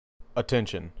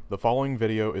Attention, the following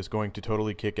video is going to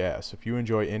totally kick ass. If you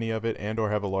enjoy any of it and or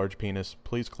have a large penis,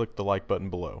 please click the like button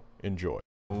below. Enjoy.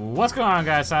 What's going on,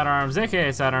 guys? Sidearms,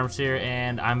 aka Sidearms here,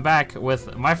 and I'm back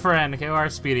with my friend KOR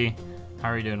Speedy.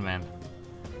 How are you doing, man?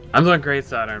 I'm doing great,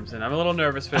 Sidearms, and I'm a little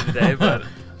nervous for today, but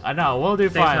I know, we'll do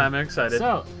fine. I'm excited.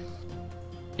 So,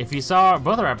 if you saw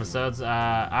both our episodes,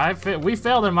 we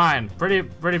failed in mine pretty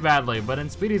badly, but in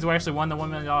Speedy's we actually won the $1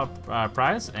 million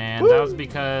prize, and that was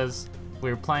because we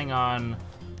were playing on,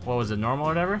 what was it, normal or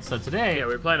whatever? So today, yeah,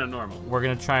 we were playing on normal. We're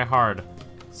gonna try hard.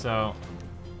 So,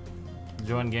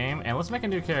 join game, and let's make a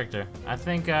new character. I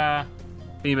think,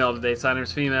 Female today,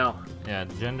 Sidearms female. yeah,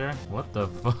 gender. What the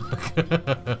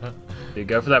fuck? Dude,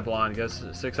 go for that blonde. Go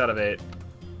 6 out of 8.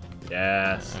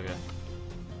 Yes. Okay.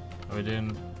 Are we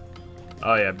doing?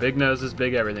 Oh yeah, big noses,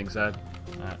 big everything, Side.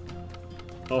 Alright.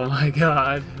 Oh my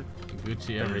god.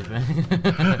 Gucci everything.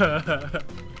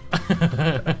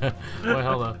 Wait,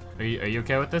 hold on. Are you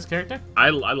okay with this character?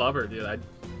 I love her, dude.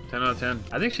 10 out of 10.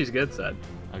 I think she's good, Side.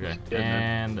 Okay. Good,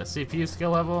 and CPU skill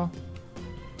level?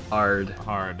 Hard.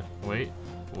 Hard. Wait,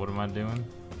 what am I doing?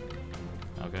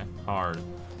 Okay, hard.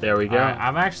 There we go.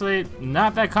 I'm actually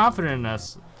not that confident in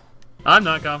us, I'm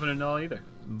not confident at all either.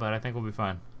 but I think we'll be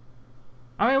fine.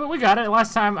 I mean, we got it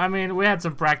last time. I mean, we had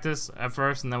some practice at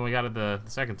first, and then we got it the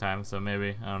second time, so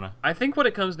maybe, I don't know. I think what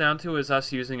it comes down to is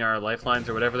us using our lifelines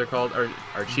or whatever they're called,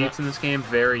 our cheats in this game,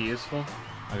 very useful.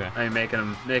 Okay. I mean, make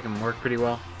them work pretty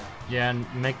well. Yeah, and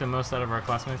make the most out of our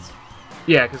classmates.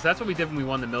 Yeah, because that's what we did when we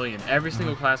won the million. Every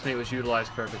single classmate was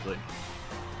utilized perfectly.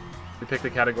 We picked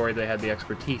the category they had the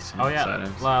expertise in. Oh yeah.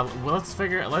 Sidearms. Well,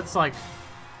 let's like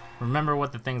remember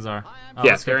what the things are. Oh, Yeah,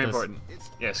 let's it's very skip this. important.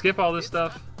 Yeah, skip all this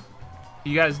stuff.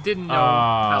 You guys didn't know Oh,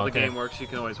 how the okay. game works. You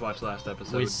can always watch last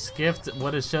episode. We skipped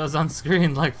what it shows on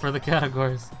screen, like for the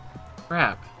categories.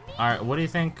 Crap. All right, what do you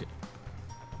think?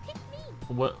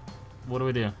 What do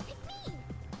we do?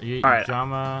 All right.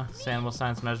 Drama, animal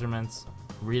science, measurements,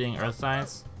 reading, earth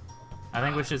science. I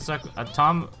think we should suck.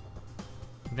 Tom.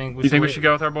 I think we You think we should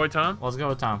go with our boy Tom? Let's go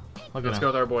with Tom. Look Let's at go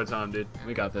him. with our boy Tom, dude.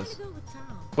 We got this.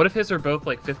 What if his are both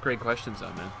like 5th grade questions,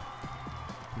 though, man?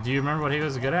 Do you remember what he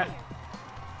was good at?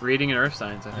 Reading and earth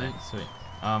science, I think. Sweet.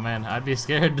 Oh man, I'd be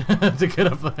scared to get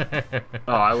up there.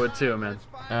 Oh, I would too, man.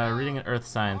 Reading and earth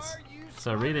science.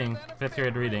 So reading, 5th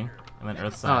grade reading, and then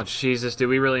earth Oh, science. Jesus, dude,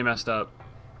 we really messed up.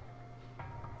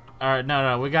 All right,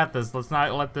 no, we got this. Let's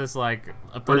not let this like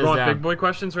put We're us going down. with big boy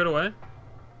questions right away?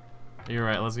 You're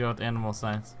right. Let's go with animal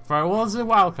science. Well, it's a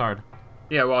wild card.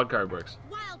 Yeah, wild card works.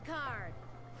 Wild card.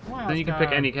 Then you can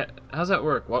pick any How's that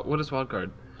work? What is wild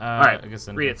card? All I right, guess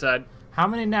read it, Side. How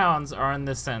many nouns are in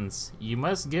this sentence? You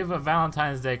must give a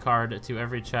Valentine's Day card to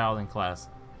every child in class.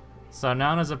 So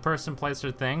noun is a person, place,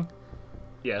 or thing.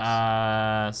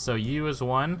 Yes. So you is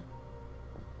one.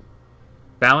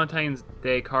 Valentine's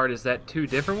Day card, is that 2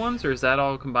 different ones, or is that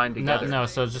all combined together? No.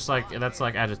 So just like that's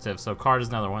like adjective. So card is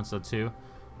another one. So 2.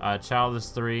 Child is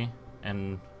 3,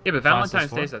 and Yeah, but class is Valentine's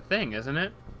 4. Day's a thing, isn't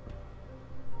it?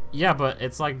 Yeah, but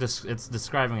it's like it's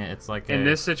describing it. It's like In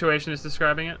this situation, it's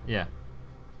describing it? Yeah.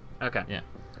 Okay. Yeah.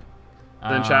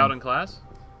 Then child in class?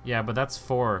 Yeah, but that's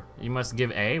 4. You must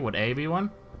give A. Would A be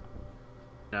one?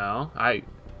 No.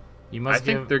 You I must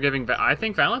think give. they're giving... I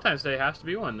think Valentine's Day has to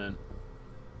be one, then.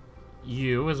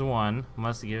 You is 1.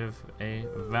 Must give a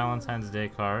Valentine's Day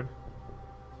card.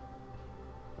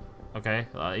 Okay.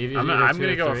 I'm going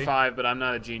to go with 5, but I'm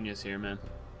not a genius here, man.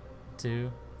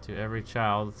 2 to every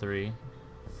child. 3,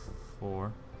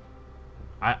 4.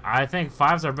 I think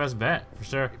 5's our best bet for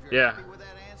sure. Yeah.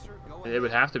 It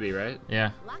would have to be, right? Yeah,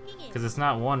 Locking in. because it's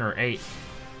not 1 or 8.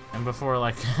 And before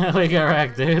like we get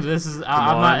wrecked, dude. This is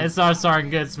I'm on. not. It's not starting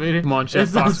good, Speedy. Come on, Jeff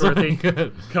It's not starting Foxworthy.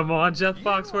 good. Come on, Jeff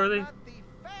Foxworthy.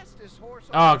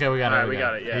 Oh, okay, we got it. Alright, we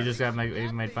got it, yeah. He just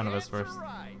he made fun of us first.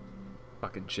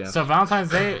 Fucking Jeff. So Valentine's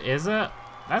Day is a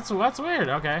that's weird.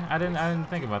 Okay, I didn't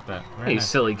think about that. Very Hey, nice.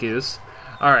 silly goose.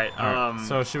 All right. All right,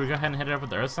 so should we go ahead and hit it up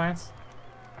with the earth science?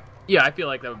 Yeah, I feel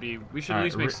like that would be... We should All at right,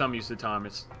 least make some use of Tom.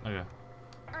 Okay.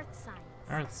 Earth science.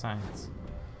 Earth science.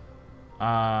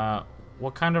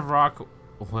 What kind of rock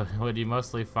would you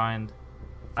mostly find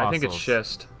fossils? I think it's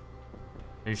schist.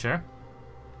 Are you sure?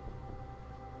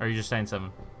 Or are you just saying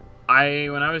something?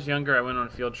 When I was younger, I went on a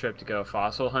field trip to go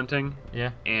fossil hunting,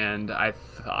 Yeah. and I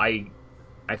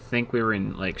think we were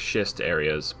in like schist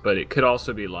areas, but it could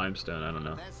also be limestone. I don't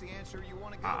know.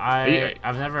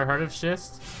 I've never heard of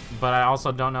schist, but I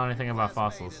also don't know anything about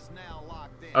fossils.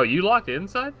 Oh, you locked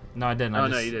inside? No, I didn't. Oh, I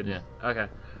no, just, you didn't. Yeah. Okay.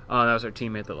 Oh, that was our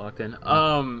teammate that locked in.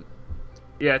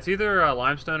 Yeah, it's either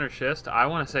limestone or schist. I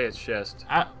want to say it's schist.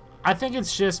 I think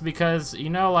it's just because,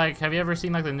 you know, like, have you ever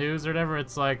seen, like, the news or whatever?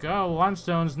 It's like, oh,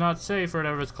 limestone's not safe or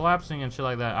whatever, it's collapsing and shit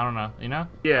like that. I don't know, you know?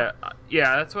 Yeah,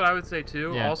 yeah, that's what I would say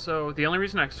too. Yeah. Also, the only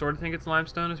reason I sort of think it's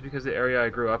limestone is because the area I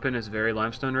grew up in is very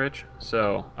limestone rich.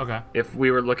 So Okay, if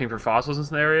we were looking for fossils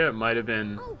in the area, it might have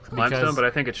been limestone, Because- but I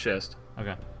think it's schist.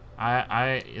 okay.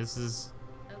 This is,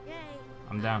 Okay.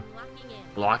 I'm down. Locking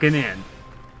in. Locking in.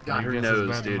 God, My her guess is nose,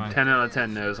 better than dude. mine. 10 out of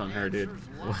 10 nose on her, dude.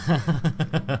 Look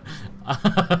at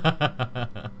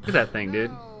that thing,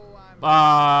 dude. We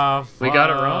got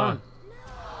it wrong.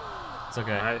 It's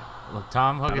okay. I, Look,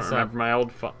 Tom, hook I don't us up. remember my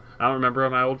old. I don't remember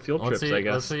my old field Let's trips. see. I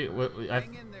guess. Let's see.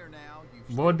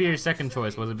 What would be your second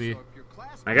choice? Would it be?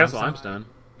 I guess Limestone?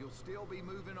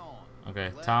 limestone.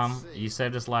 Okay, Tom, you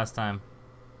saved us last time.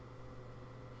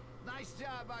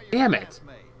 Damn it!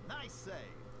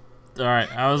 All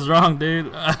right, I was wrong,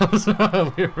 dude. I was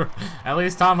wrong. At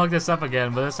least Tom hooked us up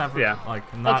again, but this time, for, Yeah.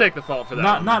 like, not, I'll take the fault for that.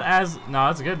 not one, not man. as. No,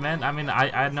 that's good, man. I mean, I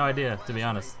had no idea, to be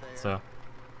honest. So,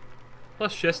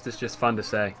 Plus, schist is just fun to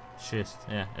say. schist.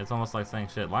 Yeah, it's almost like saying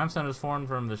shit. Limestone is formed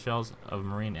from the shells of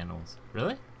marine animals.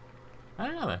 Really? I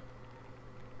didn't know that.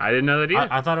 I didn't know that either.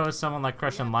 I thought it was someone like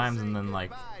crushing limes and then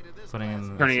like putting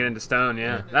in. Turning it into stone,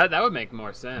 yeah. That would make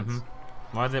more sense. Mhm.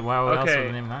 Why else would Okay.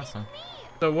 they name that so?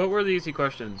 So, what were the easy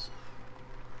questions?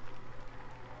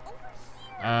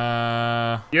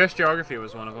 U.S. geography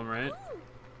was one of them, right?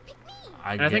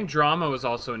 And I think drama was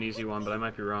also an easy one, but I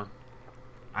might be wrong.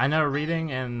 I know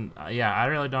reading and yeah, I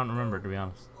really don't remember, to be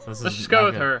honest. This Let's is just go not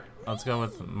with good. her. Let's go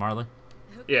with Marley.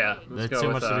 Yeah, let's That's go too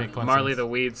with much to be a coincidence. Marley the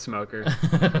weed smoker.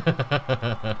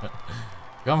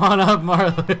 Come on up,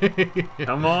 Marley.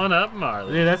 Come on up,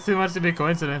 Marley. Dude, that's too much to be a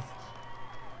coincidence.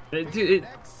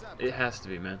 It has to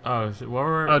be, man. Oh, what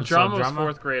were? Oh, so drama was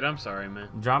 4th grade. I'm sorry, man.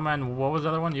 Drama and what was the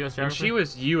other one? U.S. And geography. she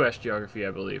was U.S. geography,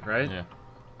 I believe, right? Yeah,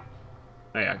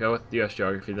 Oh yeah, go with U.S.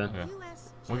 geography then. yeah. US.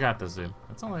 We got this, dude.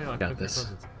 It's only like Got 50 this.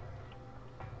 questions.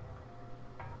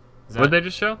 Is What did that they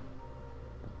just show?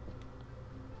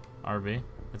 RB?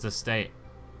 It's a state.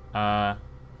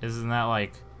 Isn't that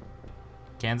like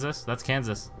Kansas? That's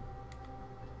Kansas.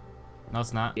 No,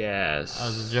 it's not. Yes. I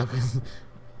was just joking.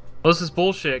 Well, this is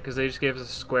bullshit because they just gave us a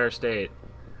square state.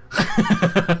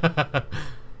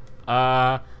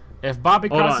 If Bobby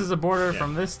Hold crosses on. the border Yeah.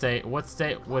 from this state, what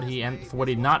state would he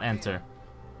not enter?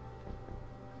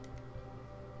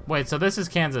 Wait, so this is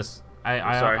Kansas.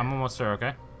 sorry. I'm almost sure.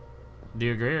 Okay. Do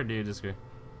you agree or do you disagree?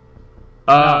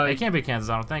 Uh, No, it can't be Kansas.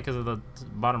 I don't think, because of the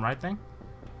bottom right thing.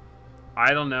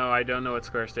 I don't know. I don't know what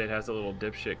square state has a little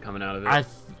dipshit coming out of it.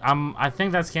 I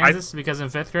think that's Kansas because in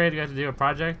 5th grade you had to do a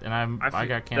project and I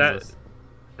got Kansas.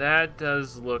 That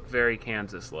does look very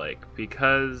Kansas-like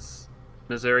because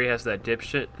Missouri has that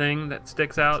dipshit thing that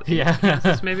sticks out. Yeah.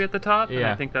 Kansas maybe at the top. And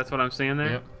Yeah. I think that's what I'm seeing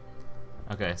there. Yep.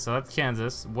 Okay, so that's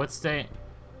Kansas. What state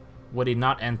would he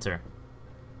not enter?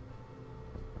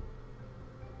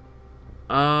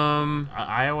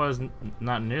 Iowa's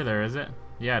not near there, is it?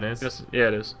 Yeah, it is. Yes, yeah,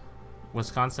 it is.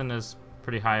 Wisconsin is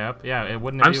pretty high up. Yeah, it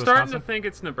wouldn't. I'm be starting Wisconsin? to think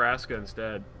it's Nebraska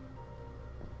instead.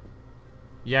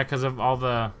 Yeah, because of all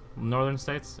the northern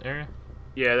states area.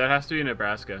 Yeah, that has to be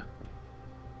Nebraska.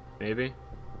 Maybe.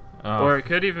 Oh, Or it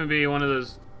could even be one of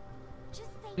those. Just say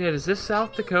Yeah, is this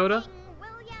South Dakota? will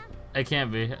ya? it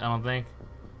can't be. I don't think.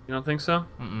 You don't think so?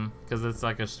 Because it's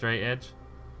like a straight edge,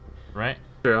 right?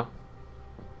 True.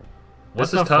 What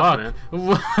This the is tough,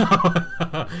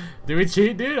 fuck? Do we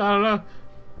cheat, dude? I don't know.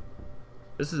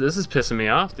 This is pissing me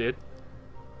off, dude.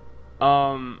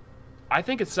 I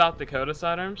think it's South Dakota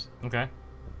sidearms. Okay.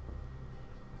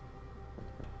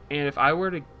 And if I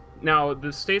were to now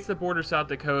the states that border South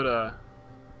Dakota,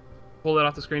 pull that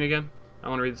off the screen again. I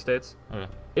want to read the states.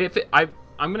 Okay.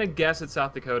 I'm gonna guess it's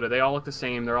South Dakota. They all look the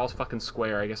same. They're all fucking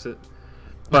square. I guess it.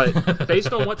 But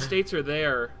based on what states are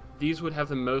there, these would have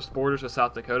the most borders with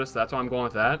South Dakota. So that's why I'm going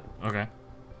with that. Okay.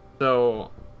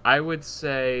 So I would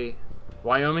say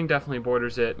Wyoming definitely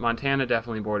borders it. Montana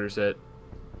definitely borders it.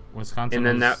 Wisconsin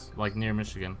And then is like near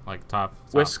Michigan, like top.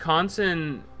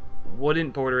 Wisconsin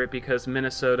wouldn't border it because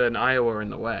Minnesota and Iowa are in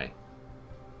the way.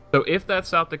 So if that's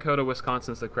South Dakota,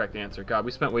 Wisconsin's the correct answer. God,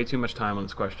 we spent way too much time on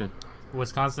this question.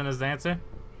 Wisconsin is the answer.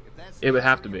 It would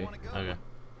have to be. Okay.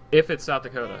 If it's South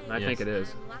Dakota, and I Yes. think it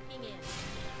is. I'm locking in.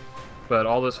 But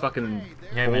all those fucking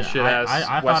Yeah, man, bullshit ass I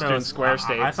thought it Western was, square I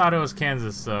states. thought it was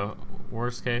Kansas, so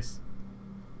worst case.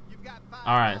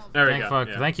 All right. There we go,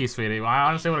 yeah. Thank you, sweetie. Well, I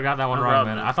honestly would have got that one No wrong, problem,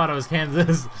 man. man. I thought it was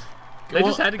Kansas. They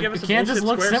just had to give us a Kansas bullshit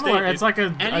looks square similar. state, It's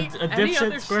dude. like a any dipshit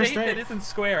other square state state. that isn't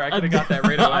square, I could have got that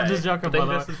right away. I'm just joking, But they by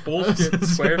the give us way. this bullshit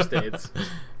square states.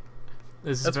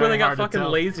 This is That's where very they got hard to fucking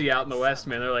tell. lazy out in the West,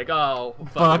 man. They're like, oh,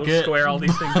 Fuck we'll it. square all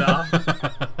these things off.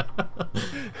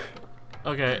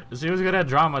 Okay, she was good at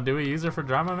drama. Do we use her for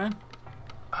drama, man?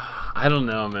 I don't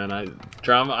know, man.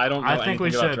 Drama. I don't know I think we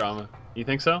anything about should. drama. You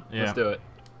think so? Yeah. Let's do it.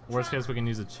 Worst case, we can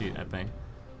use a cheat, I think.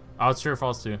 Oh, it's true or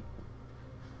false, too.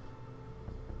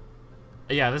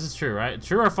 Yeah, this is true, right?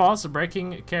 True or false, a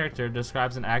breaking character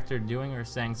describes an actor doing or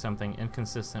saying something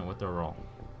inconsistent with their role.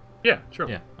 Yeah, true.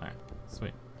 Yeah, alright.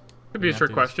 Sweet. Could be a have trick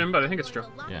to- question, but I think it's true.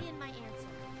 Lock Yeah. in my answer.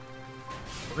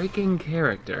 Breaking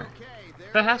character.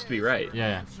 That has to be right.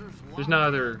 Yeah, There's no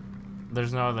other.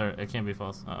 there's no other... It can't be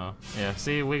false. Uh-oh. Yeah,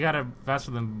 see, we got it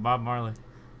faster than Bob Marley.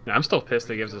 I'm still pissed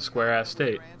they give us a square ass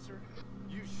state.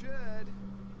 You should,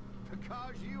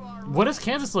 because you are. What does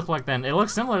Kansas look like, then? It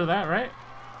looks similar to that, right?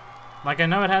 Like, I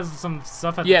know it has some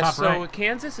stuff at the Yes, top so right.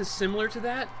 Kansas is similar to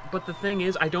that, but the thing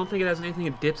is, I don't think it has anything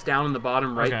that dips down in the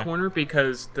bottom right Okay. corner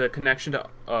because the connection to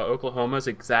Oklahoma is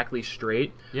exactly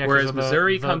straight. Yeah, 'cause whereas of the-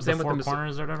 Missouri the comes in with four the Missouri.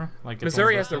 corners or whatever. Like it's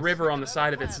Missouri one of has the those river on the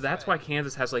side of it, so that's why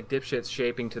Kansas has like dipshits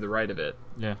shaping to the right of it.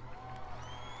 things. Yeah.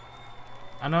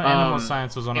 I know animal Um,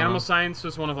 science was one Animal of them. science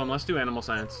was one of them. Let's do animal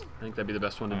science. I think that'd be the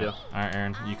best one to do. All right,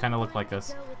 Aaron, you kind of look like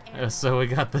us. Go with Aaron. So we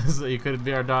got this. You could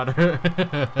be our daughter.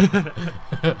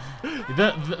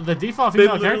 the default They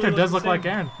female literally character look does the look like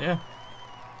same. Aaron. Yeah.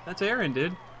 That's Aaron,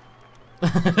 dude.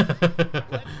 Let's pick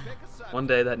a side. One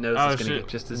day that nose Oh, is gonna shit. get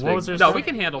just as What big. was your No, side? we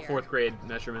can handle 4th grade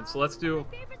measurements. So let's do.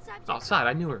 Favorite subject? Oh, side.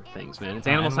 I knew her things, man. It's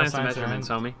Animal animal science and science, measurements,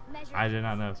 homie. Measure. I did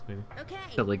not know, sweetie. Okay.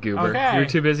 Silly goober. Okay. You're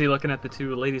too busy looking at the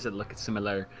two ladies that look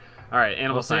similar. All right,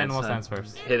 animal Let's do science. animal science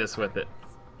first. Hit us with it.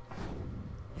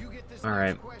 You get this All next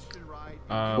right. question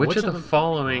right. Which of the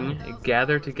following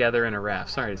gather together in a raft?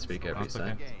 Sorry to speak over you, That's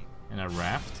son. okay. In a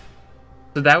raft?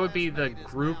 So that would be the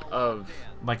group of.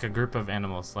 Like a group of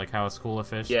animals, like how a school of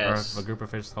fish, Yes. or a group of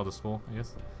fish is called a school, I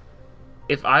guess.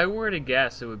 If I were to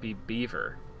guess, it would be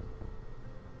beaver.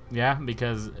 Yeah,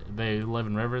 because they live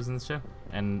in rivers and shit.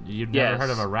 And you've never heard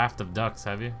of Yes. a raft of ducks,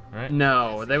 have you? Right?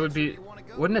 No, they would be.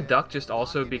 Wouldn't a duck just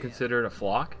also be considered a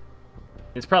flock?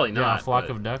 It's probably not. Yeah, a flock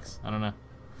but of ducks. I don't know.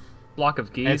 flock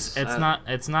of geese.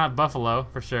 It's not buffalo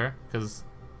for sure, because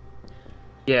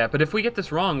Yeah, but if we get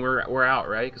this wrong, we're out,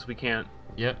 right? Because we can't.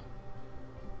 yep.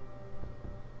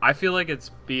 I feel like it's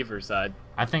beaver side.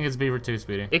 I think it's beaver too,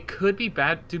 Speedy. It could be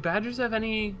bad. Do badgers have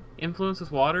any influence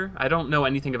with water? I don't know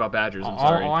anything about badgers. I'm all,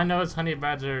 sorry. all I know is honey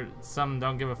badger. Some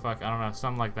don't give a fuck. I don't know.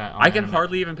 Something like that. on I the can internet.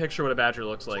 hardly even picture what a badger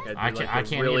looks like. I Like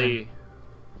can't really even.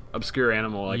 obscure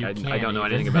animal. Like You I can't don't know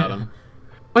even. anything about them.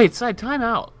 Wait, side time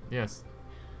out. Yes.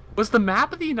 Was the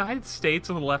map of the United States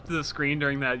on the left of the screen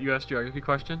during that U.S. geography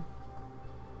question?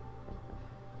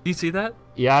 Do you see that?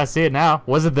 Yeah, I see it now.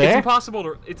 Was it It's there?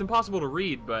 impossible to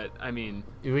read, but I mean,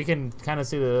 We can kind of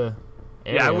see the.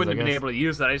 yeah, I areas, wouldn't have been guess. able to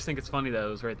use that. I just think it's funny that it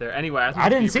was right there. Anyway, I, think I it's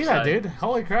didn't beaver see that, side. dude.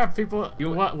 Holy crap, people!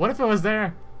 You- What if it was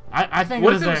there? I think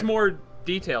What it was if it was there. more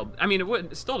detailed? I mean,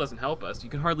 it still doesn't help us. You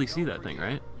can hardly see that thing,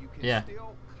 right? You can Yeah.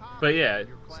 still copy But yeah,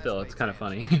 your still, it's kind of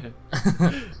funny.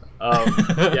 classmates.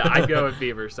 Yeah, I'd go with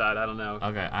beaver side. I don't know.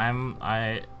 Okay, I'm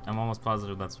almost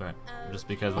positive that's right. Just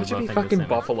because we Why should both be think the fucking same.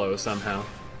 buffalo somehow?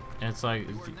 It's like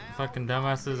fucking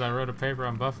dumbasses. I wrote a paper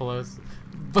on buffaloes.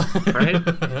 Right?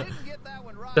 Didn't get that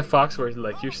one right. The Foxworth,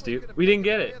 like, you're stupid. We didn't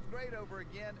get it. Fifth grade over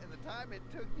again, and the time it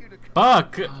took you to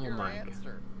Fuck. complete your Oh my God.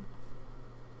 answer.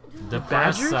 The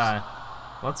Badgers? press side.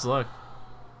 Let's look.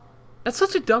 That's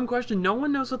such a dumb question. No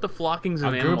one knows what the flockings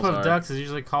of A animals group of are. ducks is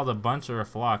usually called a bunch or a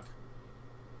flock.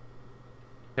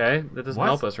 Okay, that doesn't What?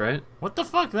 help us, right? What the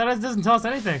fuck? That doesn't tell us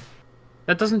anything.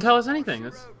 That doesn't tell us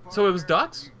anything. So it was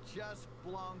ducks? You just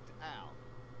flunked out.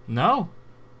 No.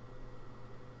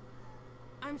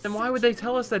 I'm Then why such would a they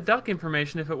tell us that duck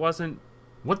information if it wasn't...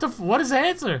 What is the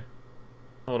answer?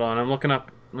 Hold on, I'm looking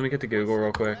up... Let me get to Google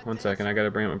real quick. 1 second, I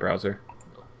gotta bring up my browser.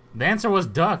 The answer was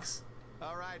ducks.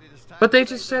 All right, it is time But they to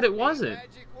just say said the it big wasn't.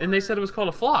 magic And they word. said it was called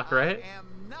a flock, right? I am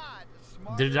not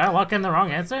smart Did I lock in the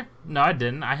wrong answer? No, I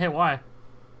didn't. I hit Y.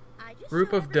 I just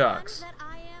Group show of everyone ducks. That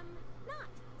I am not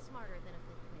smarter than a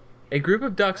fifth grader. A group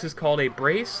of ducks is called a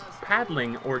brace,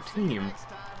 paddling, or team. Next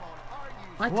time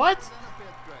on Are You What? Smarter Than a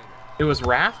Fifth Grader? It was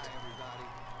raft?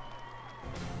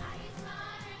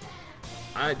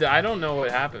 Everybody. I don't know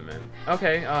what happened, man.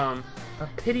 Okay, a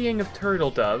pitying of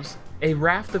turtle doves, a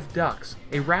raft of ducks,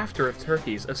 a rafter of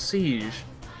turkeys, a siege.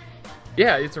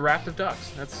 Yeah, it's a raft of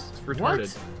ducks. That's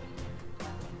retarded.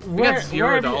 What? got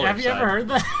 $0 Have you ever heard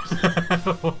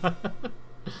that?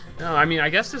 No, I mean, I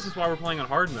guess this is why we're playing on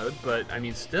hard mode, but I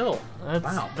mean, still.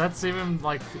 Wow. That's even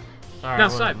like. All right, Now,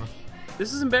 whatever. side.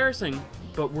 This is embarrassing,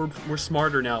 but we're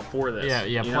smarter now for this. Yeah,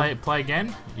 yeah. you Play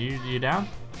again. You down?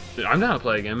 know? I'm down to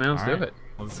play again, man. Let's All do right, it.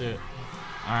 Let's do it.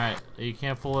 All right, you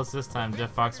can't fool us this time,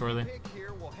 Jeff Foxworthy. Pick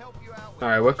here will help you out with All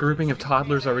right, what grouping of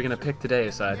toddlers are we gonna pick today,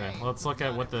 Aside? Okay, let's look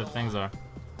at what the things are.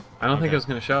 I don't think Okay. it was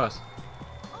gonna show us.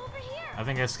 Over here. I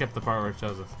think I skipped the part where it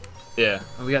shows us. Yeah,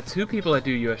 we got 2 people that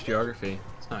do U.S. geography.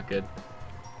 It's not good.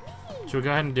 Should we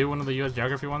go ahead and do one of the U.S.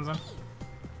 geography ones then?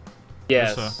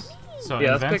 Yes. So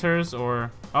Yeah, let's pick- inventors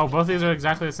or oh, both these are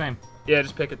exactly the same. Yeah,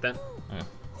 just pick it then. Okay.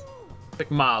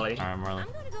 Pick Molly. All right, Marley.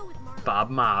 I'm gonna go with Marley. Bob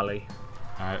Molly.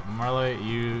 All right, Marley,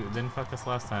 you didn't fuck us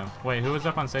last time. Wait, who was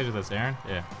up on stage with us? Aaron?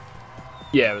 Yeah.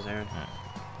 Yeah, it was Aaron.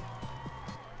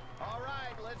 All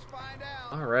right, let's find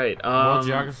out. All right. World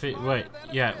geography. Wait,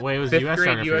 yeah. Wait, it was 5th U.S. grade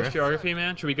geography. U.S. right? geography,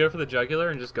 man. Should we go for the jugular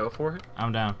and just go for it?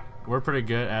 I'm down. We're pretty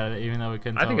good at it, even though we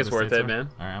couldn't. I tell think what it's the worth states it, were. man.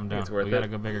 All right, I'm I think down. it's worth We gotta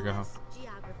it. go big or go home.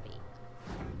 Geography.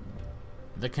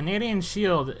 The Canadian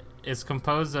Shield is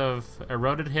composed of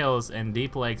eroded hills and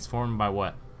deep lakes formed by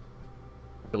what?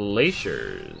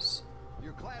 Glaciers.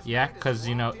 Your classmate Yeah, is because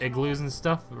you know locked in. igloos and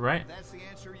stuff, right? That's the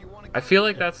answer you want to I feel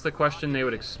like that's the question they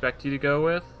would expect you to go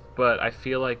with, but I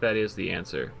feel like that is the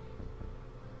answer.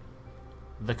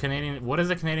 The Canadian. What is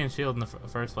the Canadian Shield in the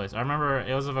first place? I remember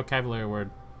it was a vocabulary word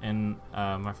in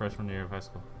my freshman year of high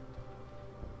school.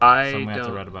 I Something we had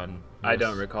to read don't. about. In I US.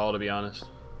 don't recall, to be honest.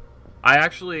 I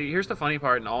actually, here's the funny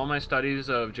part. In all my studies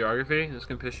of geography, this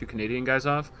can piss you Canadian guys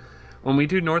off. When we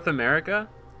do North America,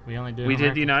 We only do. we did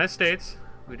America. the United States,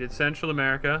 we did Central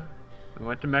America, we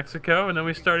went to Mexico, and then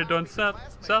we started doing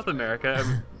South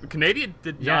America. Canadian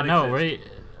did Yeah, not no, exist.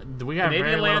 we got very Canadian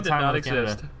little land did time not with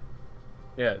Canada. exist.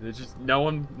 Yeah, there's just no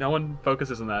one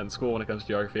focuses on that in school when it comes to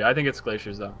geography. I think it's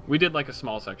glaciers though. We did like a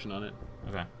small section on it.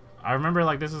 Okay, I remember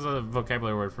like this is a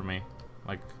vocabulary word for me,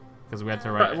 like because we had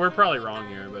to write. We're probably wrong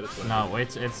here, but it's whatever. No,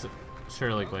 it's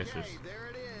surely glaciers. Okay, there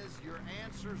it is. Your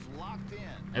answer's locked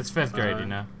in. It's 5th grade, you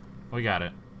know. We got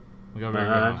it. We go very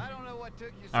good. Uh-huh. I don't know what took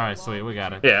you so All right, long. sweet, we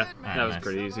got it. Yeah, Good that man. was nice.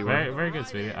 pretty easy. Very, One. very good,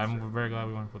 sweetie. I'm very glad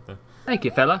we went with the. Thank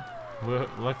you, fella.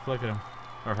 Look at him,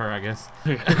 or her, I guess.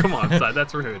 Come on, son,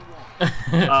 that's rude.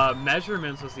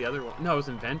 Measurements was the other one. No, it was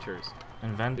inventors.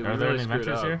 Invent. Dude, Are we there really any screwed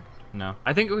inventors up. here? No.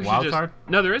 I think we should Wild just. card?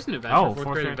 No, there is an inventor. Oh, fourth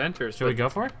grade inventors. Should we but- go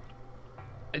for it?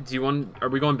 Do you want? Are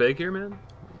we going big here, man?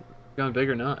 Going big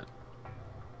or not?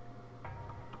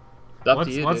 It's up to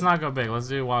you, Let's dude. not go big. Let's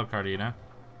do wild card. You know.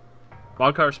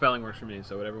 Wildcard spelling works for me,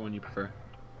 so whatever one you prefer.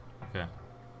 Okay.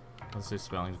 Let's do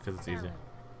spelling because it's easier.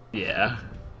 Yeah.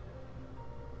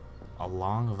 A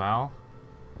long vowel.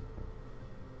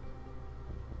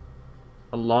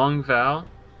 A long vowel,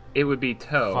 it would be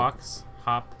toe. Fox.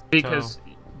 Hop. Because toe,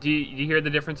 do you hear the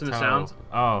difference in the toe. sounds?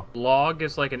 Oh. Log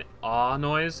gives like an ah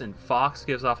noise, and fox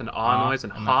gives off an ah Ah, noise,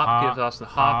 and and hop the gives off the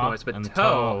hop hop, noise. But and toe,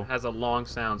 toe. has a long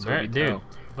sound, so Very, it'd be dude. toe.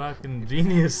 Fucking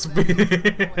genius. Dude,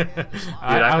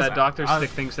 I've had doctors stick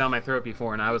things down my throat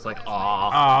before, and I was like, ah.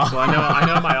 Aw. So I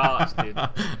know my ahs, dude.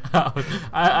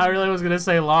 I really was gonna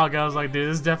say log. I was like, dude,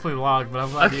 this is definitely log, but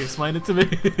I'm glad you explained it to me.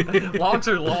 Logs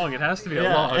are long. It has to be a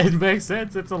Yeah, log. it makes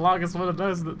sense. It's the longest one of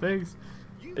those things.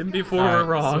 And before All we're right,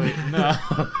 wrong. sweet.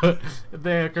 No,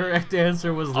 the correct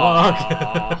answer was log.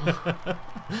 Aw.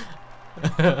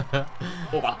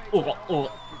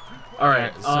 All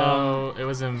right. So it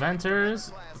was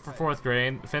inventors for 4th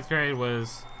grade. 5th grade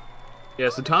was Yeah.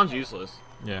 So Tom's useless.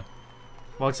 yeah.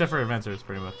 Well, except for inventors,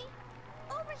 pretty much.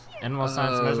 Over here. Animal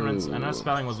science measurements. I know Oh.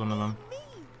 spelling was one of them. Me.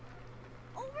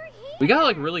 Over here. We got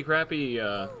like really crappy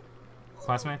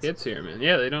Classmates. kids here, man.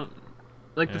 Yeah, they don't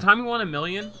like Yeah. the time we won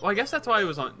 1,000,000. Well, I guess that's why it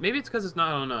was on. Maybe it's because it's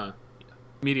not on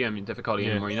medium difficulty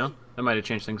Yeah. anymore. You know, that might have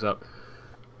changed things up.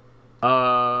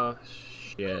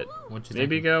 Shit. What you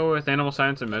Maybe thinking? go with animal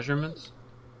science and measurements.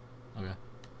 Okay. I'm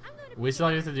gonna We still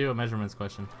have to do a measurements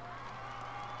question.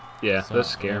 Yeah, So those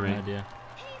I scare have me. an idea.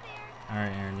 Hey there. All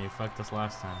right, Aaron, you fucked us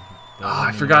last time. That Oh, wasn't I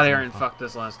even forgot much Aaron fun. fucked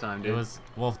us last time, It dude. was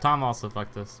well. Tom also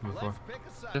fucked us before. Let's pick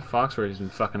a side. Jeff Foxworthy's been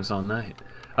fucking us all night.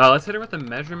 Let's hit her with the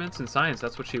measurements and science.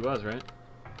 That's what she was, right?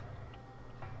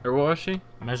 Or what was she?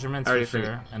 Measurements I for already sure,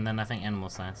 forget. and then I think animal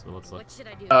science. But let's look. What should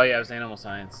I do? Oh yeah, it was animal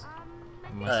science.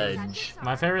 My Fudge. favorite subjects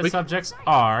My are favorite We- subjects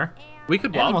are We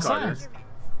could animal wild card her. science.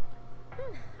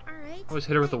 All right. Always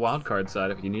hit her with the wild card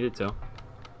side if you needed to.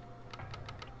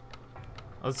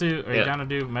 Let's do. Are you Yeah. down to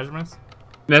do measurements?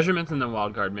 Measurements and then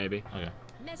wild card maybe. Okay.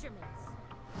 Measurements.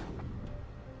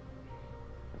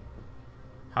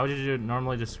 How would you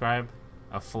normally describe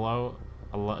a flow?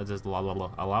 Just a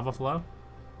lava flow?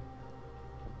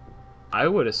 I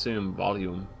would assume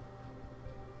volume.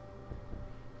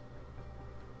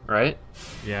 Right?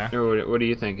 Yeah. Or what are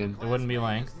you thinking? It wouldn't be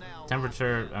length.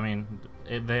 Temperature. I mean,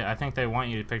 I think they want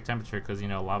you to pick temperature because you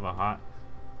know lava hot.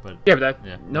 But Yeah, but that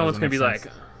Yeah, no that one's gonna doesn't be make like,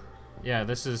 sense. yeah,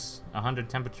 this is 100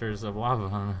 temperatures of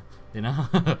lava. You know?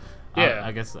 Yeah.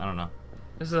 I guess I don't know.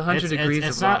 This is 100 degrees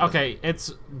It's of not lava. okay.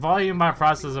 It's volume by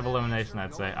process of elimination.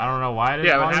 I'd say. I don't know why it is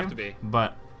Yeah, it would volume, have to be.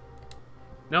 but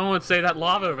No one would say that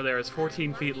lava over there is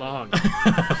 14 feet long.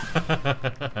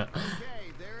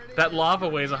 That lava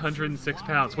weighs 106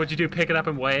 pounds. What'd you do, pick it up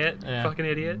and weigh it? Yeah. Fucking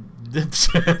idiot.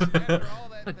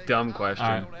 A dumb question.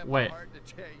 Alright, wait.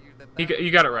 You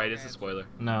got it right, it's a spoiler.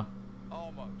 No.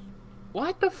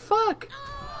 What the fuck?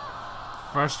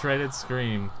 Frustrated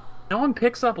scream. No one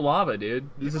picks up lava, dude.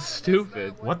 This is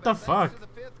stupid. What the fuck?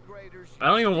 I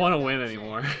don't even want to win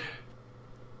anymore.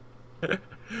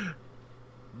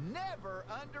 Never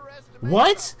underestimate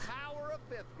What? the power of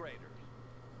fifth graders.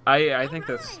 I think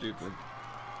that's stupid.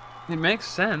 It makes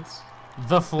sense.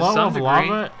 The flow some of degree.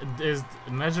 lava is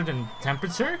measured in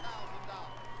temperature?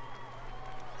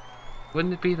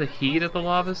 Wouldn't it be the heat of the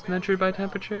lava is measured by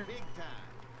temperature?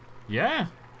 Yeah.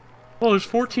 Well, there's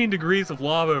 14 degrees of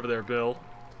lava over there, Bill.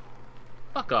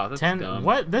 Fuck off, that's 10. dumb.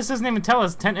 What? This doesn't even tell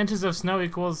us 10 inches of snow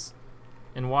equals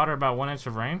in water about 1 inch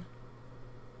of rain?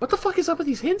 What the fuck is up with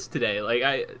these hints today? Like,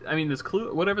 I mean, this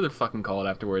clue, whatever they're fucking called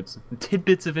afterwards.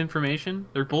 Tidbits of information?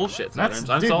 They're bullshit, That's Saturns.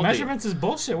 I'm dude, salty. measurements is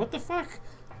bullshit. What the fuck?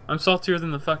 I'm saltier than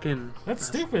the fucking... That's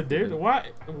stupid, dude. Why?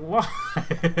 Why?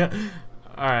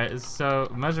 Alright,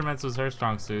 so measurements was her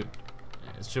strong suit.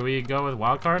 Should we go with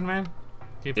wild card, man?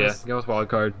 Keep Yeah, us. go with wild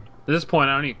card. At this point,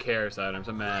 I don't even care, Saturns.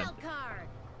 I'm mad. Wild card.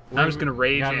 I'm just gonna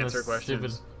rage got in answer this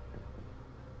questions. stupid-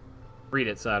 Read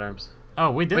it, Saturns. Oh,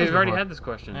 we did. Wait, this we've already before. had this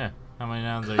question. Yeah. How many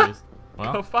nouns are used?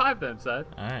 Go Well, 5 then, Sad.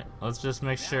 alright. Let's just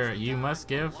make sure you must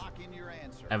give Lock in your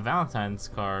answer. a Valentine's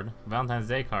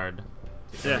Day card.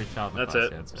 to Yeah, every child in the that's class.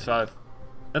 it. Yeah, that's right. 5.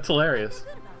 That's hilarious.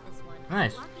 Good about this one.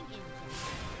 Nice. Locking in, Jim.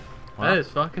 Well, That is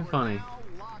fucking funny. Now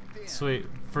locked in. sweet.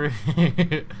 Free.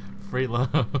 Free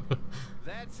love.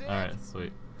 That's it. Alright,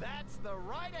 sweet. That's the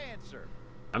right answer.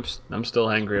 I'm still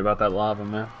angry about that lava,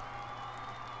 man.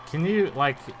 Can you,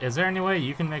 like, is there any way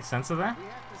you can make sense of that? We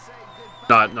have to say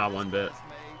goodbye. Not one bit. Made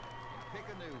and pick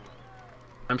a new one.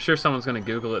 I'm sure someone's gonna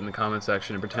Google it in the comment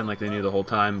section and pretend like they knew the whole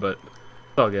time, but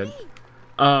it's all good.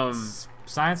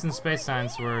 Science and space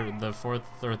science were the 4th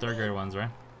or 3rd grade ones, right?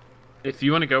 If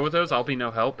you want to go with those, I'll be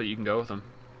no help, but you can go with them.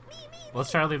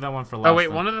 Let's try to leave that one for last. Oh wait,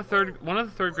 then. one of the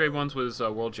third grade ones was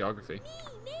world geography.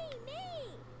 Me.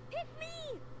 Pick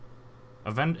me.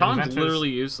 Tom's Inventors. literally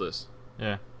useless.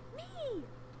 Yeah. Me.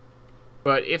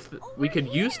 But if we could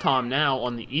use Tom now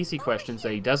on the easy questions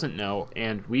that he doesn't know,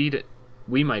 and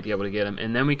we might be able to get him,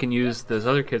 and then we can use those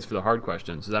other kids for the hard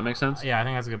questions. Does that make sense? Yeah, I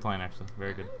think that's a good plan, actually.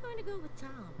 Very good. I'm going to go with Tom.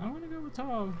 I want to go with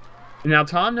Tom. Now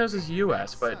Tom knows his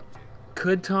U.S., but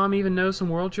could Tom even know some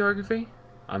world geography?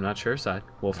 I'm not sure, Side.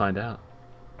 We'll find out.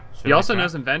 Should He we also try?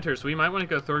 knows inventors, so we might want to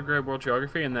go 3rd grade world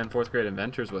geography and then 4th grade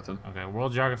inventors with him. Okay,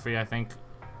 world geography. I think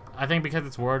because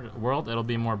it's world, it'll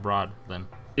be more broad then.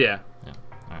 Yeah, Yeah.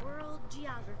 All right. World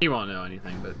geography. he won't know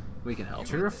anything, but we can help.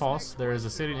 True or false? There is a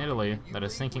city in Italy that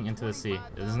is sinking into the sea.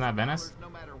 Isn't that Venice? No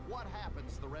matter what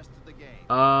happens the rest of the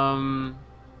game.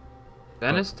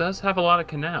 Venice does have a lot of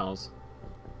canals.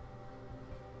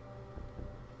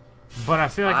 But I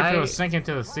feel like if it was I- sinking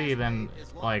to the sea, then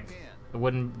like it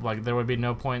wouldn't like there would be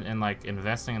no point in like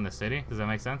investing in the city. Does that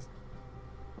make sense?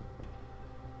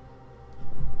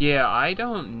 Yeah, I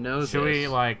don't know Should this. we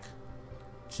like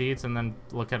cheats and then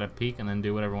look at a peek and then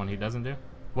do whatever one he doesn't do?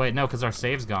 Wait, no, because our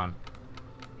save's gone.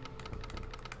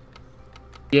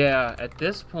 Yeah, at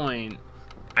this point,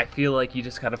 I feel like you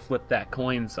just gotta flip that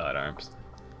coin, Sidearms.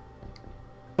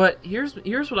 But here's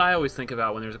what I always think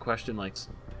about when there's a question like,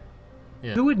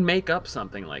 Yeah. who would make up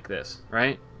something like this,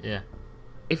 right? Yeah.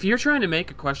 If you're trying to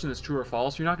make a question that's true or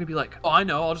false, you're not gonna be like, oh, I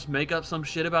know, I'll just make up some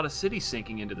shit about a city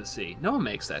sinking into the sea. No one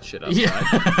makes that shit up, right?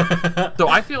 Yeah. So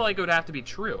I feel like it would have to be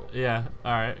true. Yeah.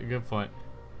 All right. Good point.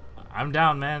 I'm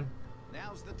down, man.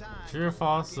 Now's the time. True or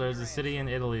false? There's a city in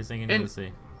Italy sinking into And- the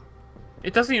sea.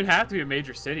 It doesn't even have to be a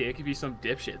major city. It could be some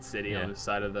dipshit city Yeah. on the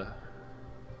side of the...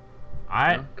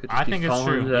 I know, could just I be think it's falling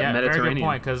true. into that Yeah, very good Mediterranean.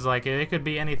 point. Because like it could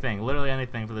be anything, literally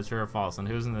anything for the true or false. And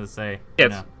who's gonna say? Yeah, you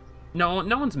it's-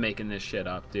 no one's making this shit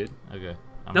up, dude. know? Okay.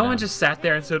 I'm No one down. just sat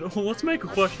there and said, "Oh, let's make a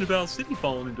question about a city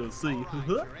falling into the sea."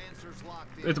 Your answer's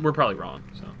locked in. We're probably wrong.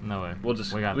 So No way. We'll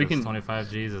just- we got we this. can- 25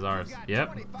 G's is ours.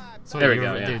 Yep. Sweet, There we your-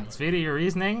 go, yeah. Dude, Speedy, your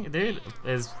reasoning, dude,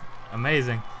 is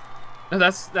amazing. No,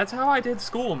 that's how I did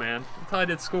school, man. That's how I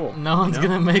did school. No one's you know?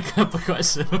 gonna make up a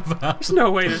question about. There's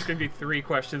no way there's gonna be 3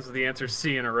 questions with the answer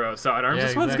C in a row. Sidearms. Yeah,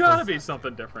 This one's exactly. gotta be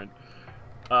something different.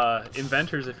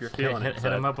 Inventors, if you're feeling Hit it. him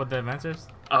Seth. up with the adventures.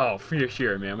 Oh, for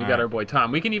sure, man. We got Alright. our boy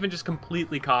Tom. We can even just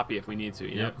completely copy if we need to.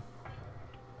 You Yep.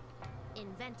 know?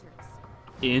 Inventors.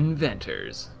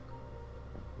 Inventors.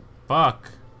 Fuck.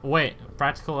 Wait,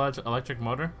 practical electric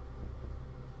motor.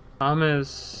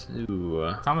 Thomas.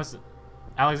 Ooh. Thomas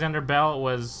Alexander Bell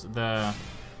was the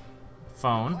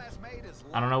phone. Classmate is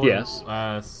I don't know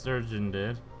what Sturgeon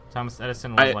did. Thomas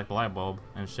Edison was like the light bulb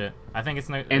and shit. I think it's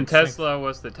and Tesla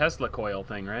was the Tesla coil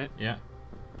thing, right? Yeah.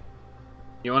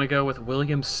 You want to go with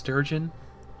William Sturgeon?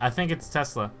 I think it's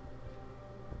Tesla.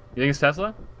 You think it's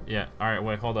Tesla? Yeah. All right.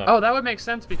 Wait. Hold up. Oh, that would make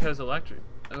sense because electric.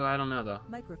 Oh, I don't know though.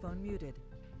 Microphone muted.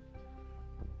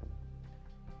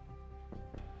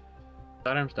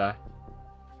 Sidearms die.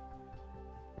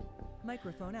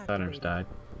 Microphone activated. Sidearms died.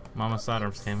 Mama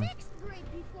Sidearms came in. Sixth grade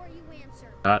before you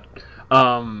answer.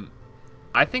 Not.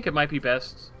 I think it might be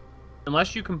best,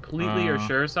 unless you completely are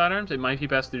sure Sidearms, it might be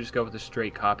best to just go with a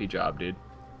straight copy job, dude.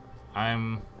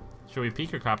 Should we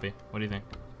peek or copy? What do you think?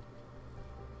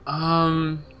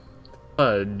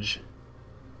 Fudge.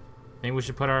 Think we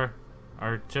should put our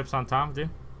chips on Tom, dude?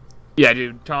 Yeah,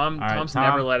 dude. Tom's Tom.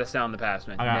 never let us down in the past,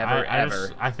 man. Okay, Never, ever.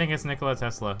 I think it's Nikola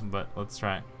Tesla, but let's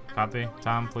try it. Copy.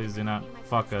 Tom, please do not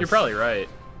fuck us. You're probably right.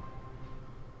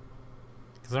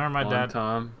 Cause I remember my Come on, dad.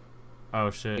 Tom. Oh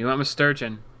shit. You went with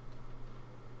Sturgeon.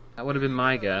 That would have been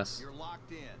my guess. You're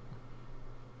locked in.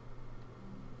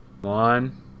 Come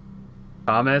on.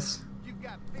 Thomas. You've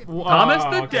got 50. Thomas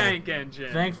the okay. Dank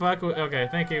Engine. Okay,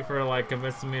 thank you for like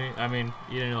convincing me. I mean,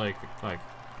 you didn't like.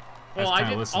 Well,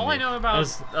 all I know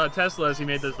about Tesla is he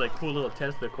made those like cool little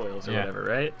Tesla coils or whatever,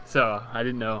 right? So I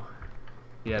didn't know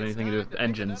he had anything to do with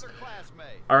engines.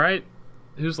 All right,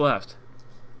 who's left?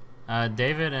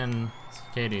 David and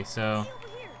Katie. So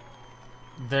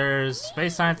there's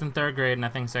space science in 3rd grade, and I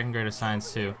think 2nd grade is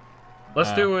science too.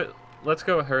 Let's do it. Let's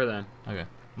go with her then. Okay,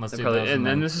 let's do Probably, those. and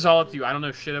then this is all up to you. I don't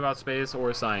know shit about space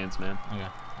or science, man. Okay,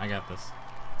 I got this.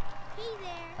 Hey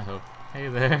there. I hope. Hey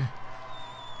there.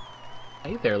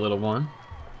 Hey there, little one.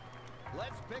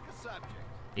 Let's pick a subject.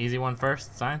 Easy one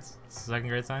first. Science. 2nd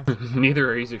grade science. Neither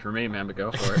are easy for me, man, but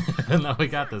go for it. No, we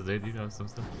got this, dude. You know some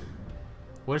stuff.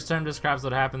 Which term describes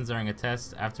what happens during a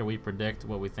test after we predict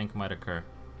what we think might occur?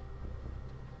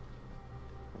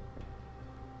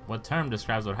 What term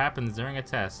describes what happens during a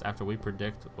test after we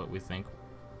predict what we think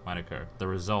might occur? The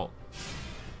result.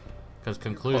 Because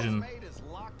conclusion... Classmate is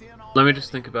locked in Let me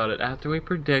just think about it. After we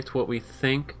predict what we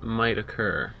think might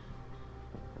occur.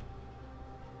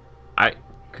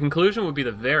 Conclusion would be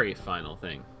the very final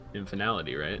thing in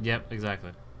finality, right? Yep,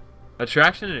 exactly.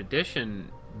 Attraction and addition.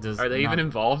 Are they even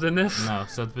involved in this? No,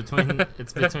 so it's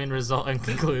between result and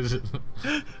conclusion.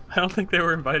 I don't think they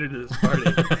were invited to this party.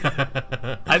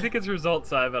 I think it's result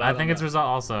side, but I think it's result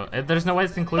also. There's no way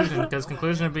it's conclusion because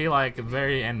conclusion would be like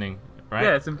very ending, right?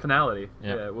 Yeah, it's in finality.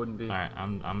 Yep. Yeah, it wouldn't be. All right,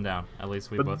 I'm down. At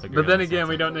least we But, both agree. but then on this. again,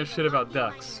 we don't know shit about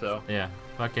ducks, so. Yeah,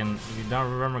 fucking. You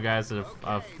don't remember, guys? That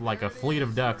like a fleet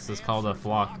of ducks is called a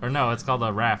flock, or no, it's called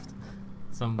a raft.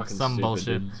 Some Fucking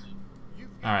bullshit. stupid,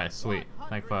 All right, sweet.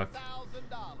 Thank fuck.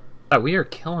 We are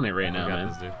killing it right now, We got man.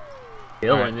 this, dude.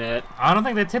 Killing it. I don't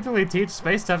think they typically teach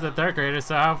space stuff to 3rd graders,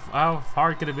 so how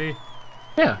hard could it be?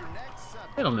 Yeah.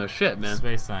 They don't know shit, man.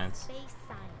 Space science. Space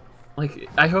science. Like,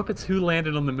 I hope it's who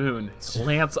landed on the moon.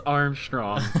 Lance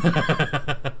Armstrong.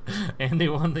 Andy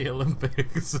won the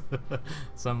Olympics.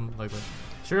 Something like that.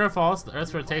 True or false, the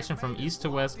Earth's rotation from east to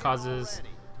west causes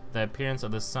the appearance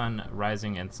of the sun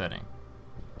rising and setting.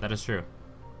 That is true.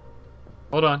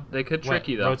 Hold on, they could trick What,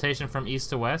 you though. rotation from east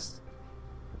to west?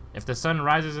 If the sun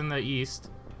rises in the east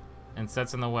and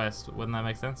sets in the west, wouldn't that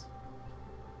make sense?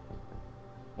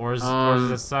 Or is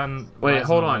the sun wait, rise in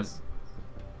hold the on. west?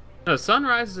 No, sun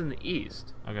rises in the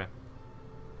east, Okay.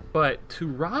 but to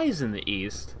rise in the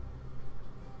east,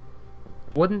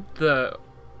 wouldn't the...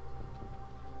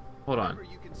 Hold on, Remember,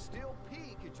 you can still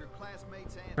peek at your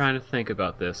classmates' answers. trying to think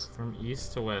about this. From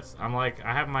east to west. I'm like,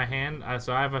 I have my hand,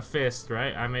 so I have a fist,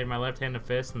 right? I made my left hand a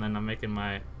fist, and then I'm making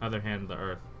my other hand the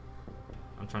earth.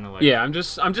 I'm trying to like... Yeah, I'm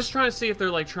just trying to see if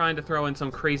they're like trying to throw in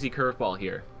some crazy curveball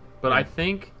here. But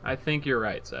Yeah. I think you're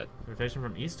right, Seth. Rotation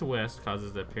from east to west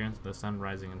causes the appearance of the sun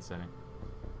rising and setting.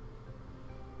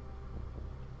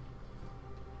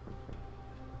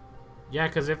 Yeah,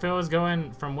 because if it was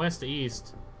going from west to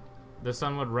east, the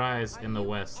sun would rise in the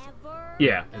west. Ever?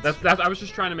 Yeah, that's I was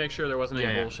just trying to make sure there wasn't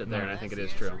any Yeah, bullshit no. there, and I think it is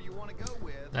That's the true. answer you wanna go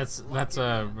with. That's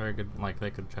a very good, like,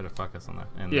 they could try to fuck us on that.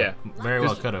 And Yeah. very well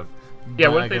Just- could have. Yeah,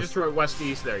 But what I if they guess- just threw it west to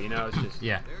east there? You know, it's just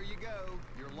Yeah, There you go.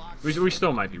 You're locked we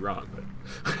still might be wrong,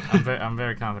 but I'm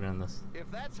very confident in this. If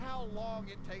that's how long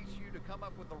it takes you to come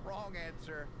up with the wrong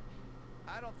answer,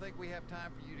 I don't think we have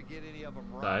time for you to get any of them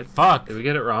right. Side. Fuck! Did we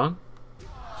get it wrong?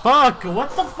 Fuck!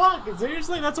 What the fuck?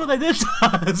 Seriously? That's what they did to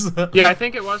us! Yeah, I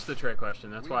think it was the trick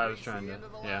question. That's We why I was reached trying the to. end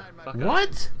of the Yeah. line, my Fuck friend.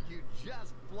 What? You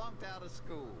just flunked out of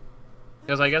school.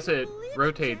 Because I guess it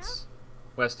rotates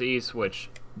west to east,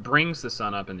 which brings the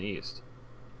sun up in the east.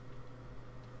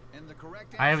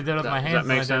 I haven't done it with my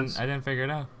hands. I didn't figure it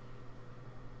out.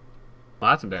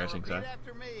 Well, that's embarrassing, so. At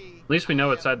least we know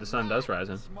what side the sun does rise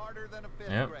in.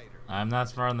 Yep. I'm not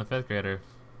smarter than the 5th grader.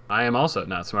 I am also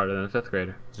not smarter than a 5th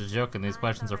grader. Just joking. These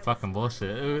questions are fucking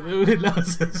bullshit. Who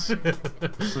knows this shit?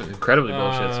 Incredibly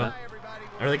bullshit, son.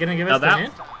 Are they gonna give us the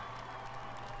hint?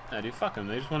 Nah, dude, fuck them.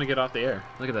 They just want to get off the air.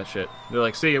 Look at that shit. They're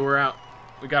like, see ya, we're out.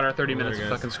 We got our 30 minutes of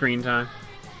fucking screen time.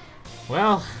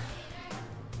 Well,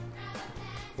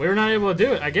 we were not able to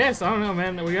do it. I guess. I don't know,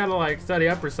 man. We gotta like study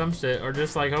up or some shit, or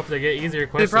just like hope they get easier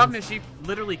questions. The problem is she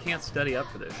literally can't study up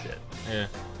for this shit. Yeah,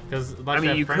 because like I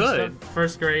mean, you French could. Stuff,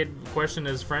 1st grade question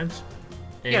is French.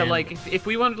 Yeah, like if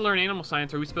we wanted to learn animal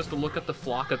science, are we supposed to look up the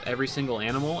flock of every single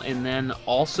animal and then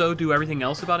also do everything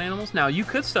else about animals? Now, you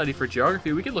could study for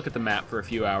geography. We could look at the map for a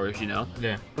few hours, you know?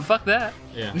 Yeah. But fuck that.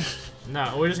 Yeah.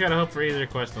 No, we just gotta hope for easier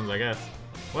questions, I guess.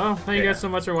 Well, thank you guys so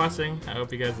much for watching. I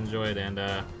hope you guys enjoyed, and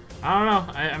I don't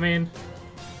know. I mean,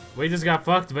 we just got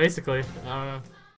fucked, basically. I don't know.